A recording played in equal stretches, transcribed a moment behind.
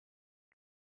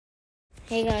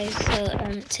Hey guys,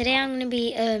 so today I'm going to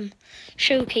be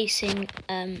showcasing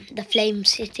the Flame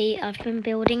City. I've been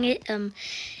building it.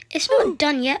 It's not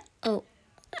done yet. Oh,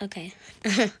 okay.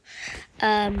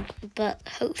 But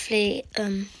hopefully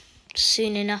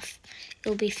soon enough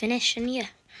it'll be finished, and yeah.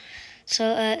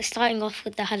 So starting off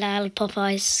with the halal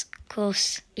Popeyes, of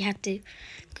course you have to,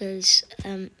 because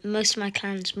most of my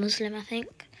clan's Muslim, I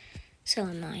think. So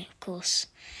am I, of course.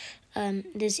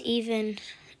 There's even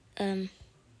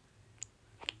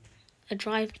a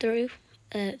drive-through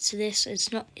to this.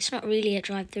 It's not really a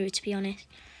drive-through, to be honest.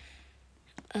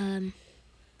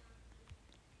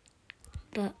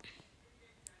 But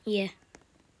yeah.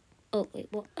 Oh wait,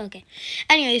 what? Okay.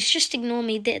 Anyways, just ignore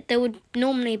me. There would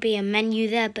normally be a menu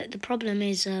there, but the problem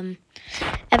is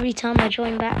every time I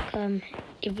join back,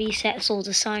 it resets all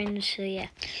the signs. So yeah,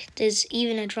 there's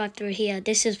even a drive-through here.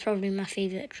 This is probably my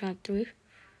favorite drive-through.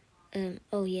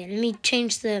 Oh yeah, let me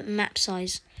change the map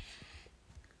size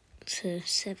to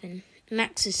 7.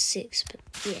 Max is 6, but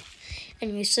yeah.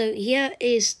 Anyway, so here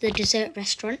is the dessert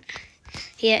restaurant.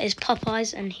 Here is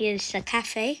Popeyes, and here's the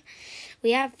cafe.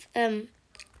 We have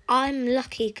I'm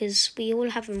lucky because we all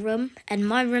have a room, and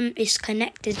my room is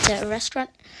connected to a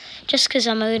restaurant. Just because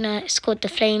I'm owner, it's called the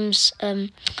Flames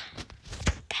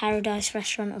Paradise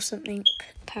Restaurant or something.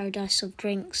 Paradise of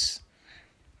Drinks.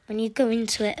 When you go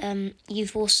into it,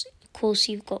 you've also, of course,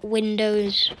 you've got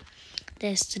windows.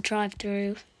 There's the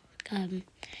drive-through.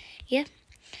 Yeah.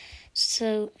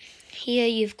 So here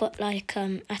you've got like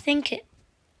I think it.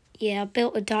 Yeah, I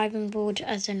built a diving board.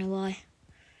 I don't know why.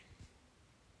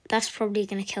 That's probably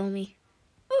gonna kill me.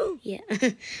 Yeah,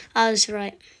 I was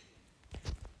right.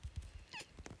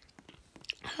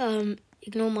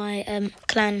 Ignore my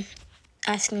clan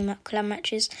asking about clan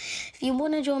matches. If you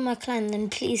want to join my clan, then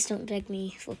please don't beg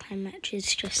me for clan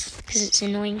matches, just because it's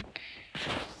annoying.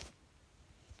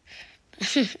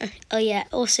 Oh yeah,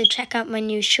 also check out my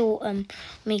new short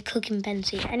me cooking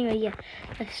Benzie. Anyway, yeah,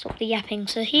 let's stop the yapping.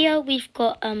 So here we've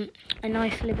got a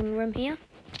nice living room here.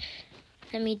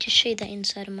 Let me just show you that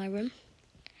inside of my room.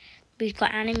 We've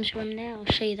got Anim's room there. I'll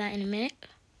show you that in a minute.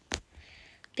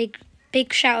 Big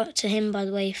shout out to him, by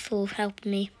the way, for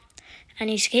helping me. And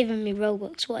he's given me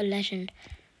Robux. What a legend.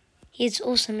 He's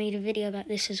also made a video about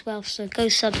this as well, so go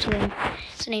sub to him.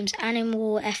 His name's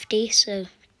Animal FD, so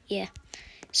yeah.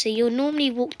 So you'll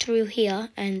normally walk through here,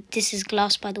 and this is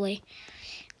glass, by the way.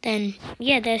 Then,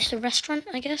 yeah, there's the restaurant,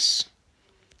 I guess.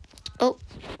 Oh,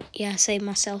 yeah, I saved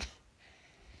myself.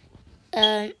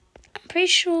 I'm pretty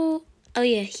sure... Oh,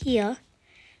 yeah, here.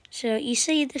 So you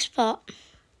see this part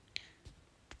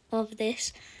of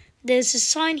this. There's a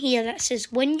sign here that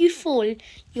says, when you fall,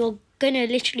 you're gonna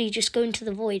literally just go into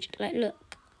the void. Like,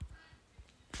 look.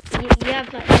 You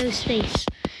have, like, no space.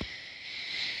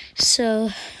 So,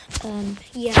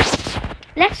 yeah.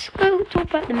 Let's go talk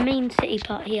about the main city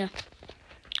part here.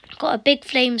 Got a big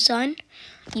flame sign.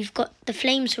 You've got the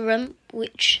flames room,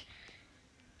 which...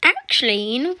 Actually,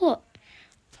 you know what?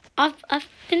 I've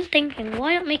been thinking,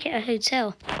 why not make it a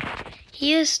hotel?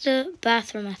 Here's the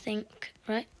bathroom, I think,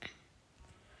 right?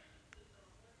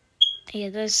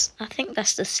 Yeah, I think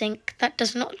that's the sink. That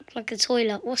does not look like a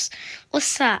toilet. What's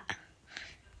that?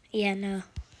 Yeah, no.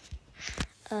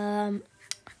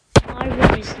 My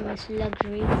room is the most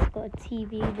luxury. It's got a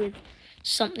TV with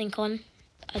something on.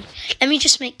 Let me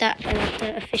just make that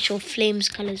the official Flames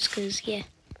colours, because, yeah.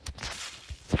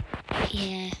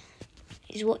 Yeah.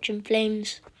 He's watching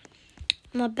Flames.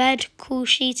 My bed, cool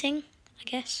sheeting, I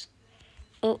guess.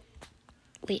 Oh,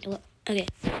 wait, what? Okay.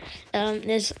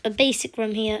 There's a basic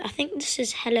room here. I think this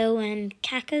is Hello and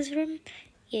Kaka's room.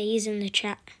 Yeah, he's in the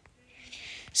chat.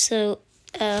 So,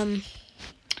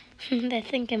 they're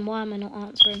thinking, why am I not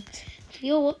answering? If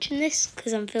you're watching this,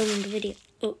 because I'm filming the video.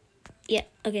 Oh, yeah,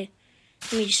 okay.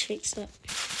 Let me just fix that.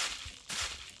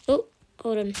 Oh,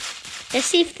 hold on. Let's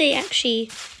see if they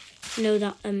actually know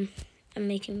that I'm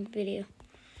making a video.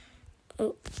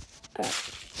 Oh, alright.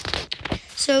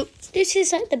 So, this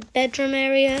is like the bedroom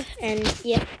area, and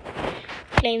yeah,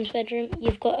 Flame's bedroom.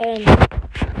 You've got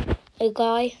a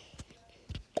guy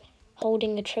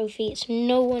holding a trophy. It's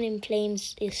no one in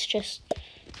Flames.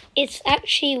 It's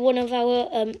actually one of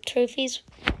our trophies.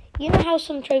 You know how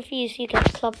some trophies you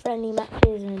get club-friendly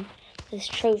matches, and there's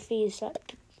trophies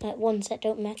that ones that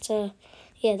don't matter.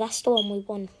 Yeah, that's the one we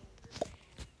won.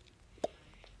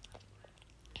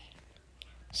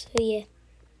 So yeah,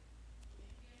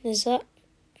 there's that.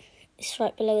 It's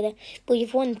right below there. But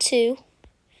you've won 2.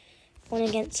 One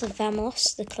against the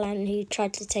Vamos, the clan who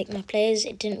tried to take my players.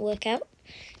 It didn't work out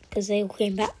because they all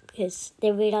came back because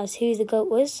they realised who the GOAT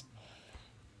was.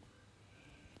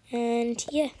 And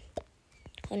yeah,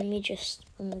 let me just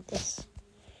remove this.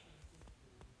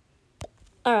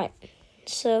 Alright,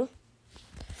 so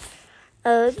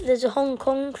there's a Hong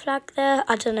Kong flag there.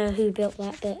 I don't know who built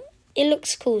that, but it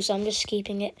looks cool, so I'm just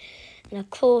keeping it. And of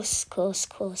course,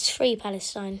 Free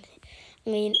Palestine. I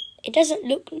mean, it doesn't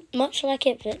look much like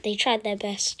it, but they tried their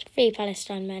best. Free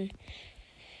Palestine, man.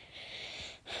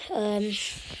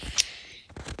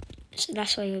 So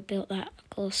that's why we built that, of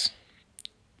course.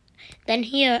 Then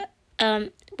here,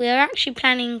 we're actually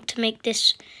planning to make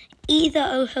this either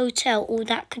a hotel or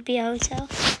that could be a hotel.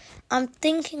 I'm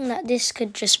thinking that this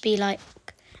could just be like,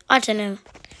 I don't know.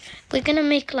 We're going to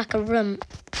make like a room,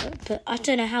 but I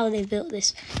don't know how they built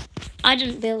this. I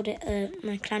didn't build it,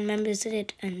 my clan members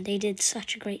did, and they did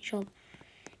such a great job.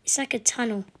 It's like a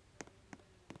tunnel.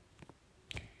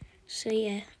 So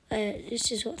yeah,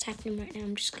 this is what's happening right now.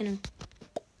 I'm just going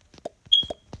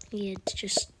to,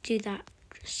 just do that.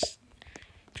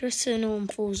 Just so no one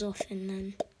falls off, and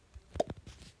then...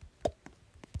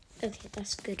 Okay,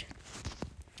 that's good.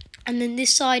 And then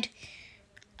this side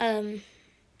is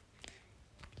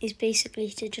basically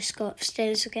to just go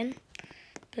upstairs again.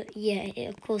 But yeah, it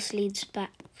of course leads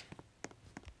back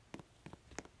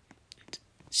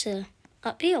to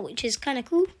up here, which is kind of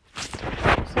cool.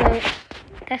 So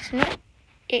that's not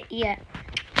it yet.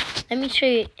 Let me show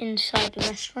you inside the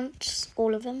restaurants,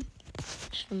 all of them.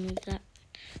 Just remove that.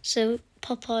 So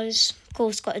Popeyes, of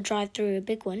course, got to drive through a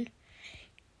big one.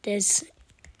 It's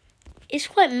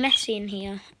quite messy in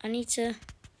here. I need to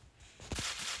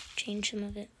change some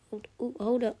of it.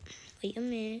 Hold up. Wait a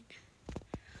minute.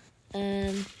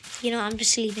 I'm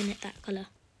just leaving it that colour.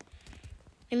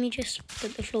 Let me just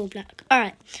put the floor black.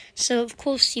 Alright, so of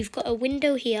course you've got a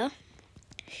window here.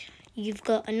 You've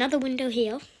got another window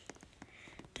here.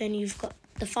 Then you've got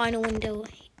the final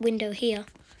window here.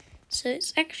 So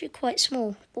it's actually quite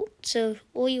small. So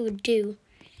all you would do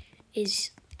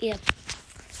is,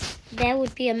 there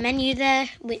would be a menu there,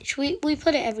 which we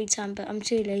put it every time, but I'm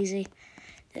too lazy.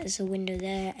 There's a window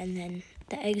there, and then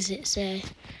the exit's there.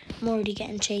 I'm already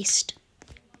getting chased.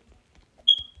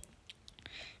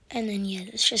 And then,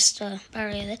 there's just a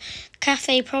barrier there.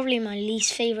 Cafe, probably my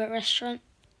least favourite restaurant.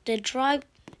 The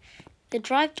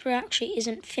drive-thru actually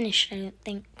isn't finished, I don't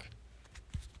think.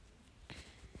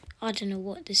 I don't know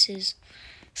what this is.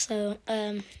 So,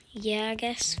 I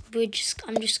guess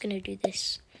I'm just going to do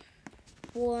this.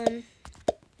 1,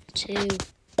 2,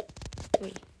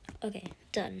 3. Okay,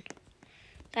 done.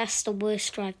 That's the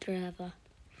worst drive-thru ever.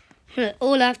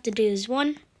 All I have to do is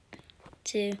 1,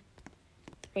 2,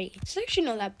 3. It's actually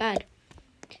not that bad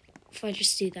if I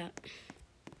just do that.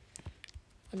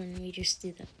 Hold on, let me just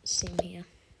do the same here.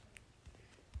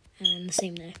 And the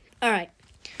same there. Alright.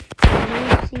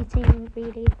 No seating,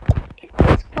 really.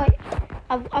 It's quite...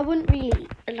 I wouldn't really,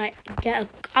 get a...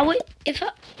 I would... If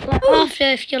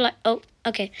you're like... Oh,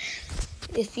 okay.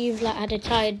 If you've, had a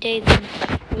tired day, then...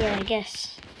 Yeah, I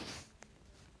guess.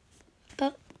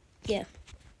 But, yeah.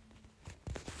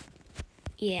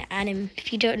 Yeah, and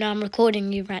if you don't know, I'm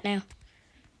recording you right now.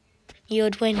 You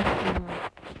would win.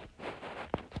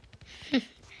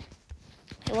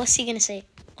 What's he gonna say?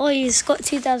 Oh, he's got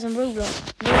 2,000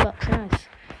 Robux, nice.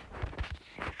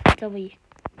 W.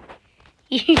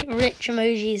 Rich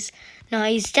emojis. No,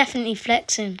 he's definitely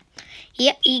flexing.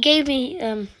 Yeah, he gave me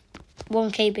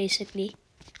 1K basically.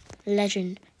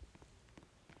 Legend.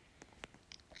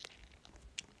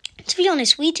 To be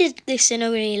honest, we did this in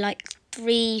only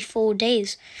 3-4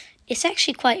 days. It's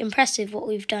actually quite impressive what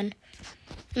we've done.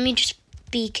 Let me just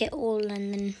beak it all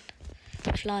and then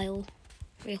fly all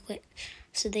real quick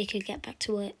so they could get back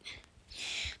to work.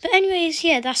 But anyways,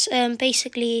 that's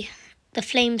basically the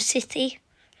Flame City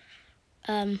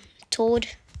toured,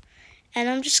 and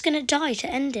I'm just gonna die to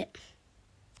end it.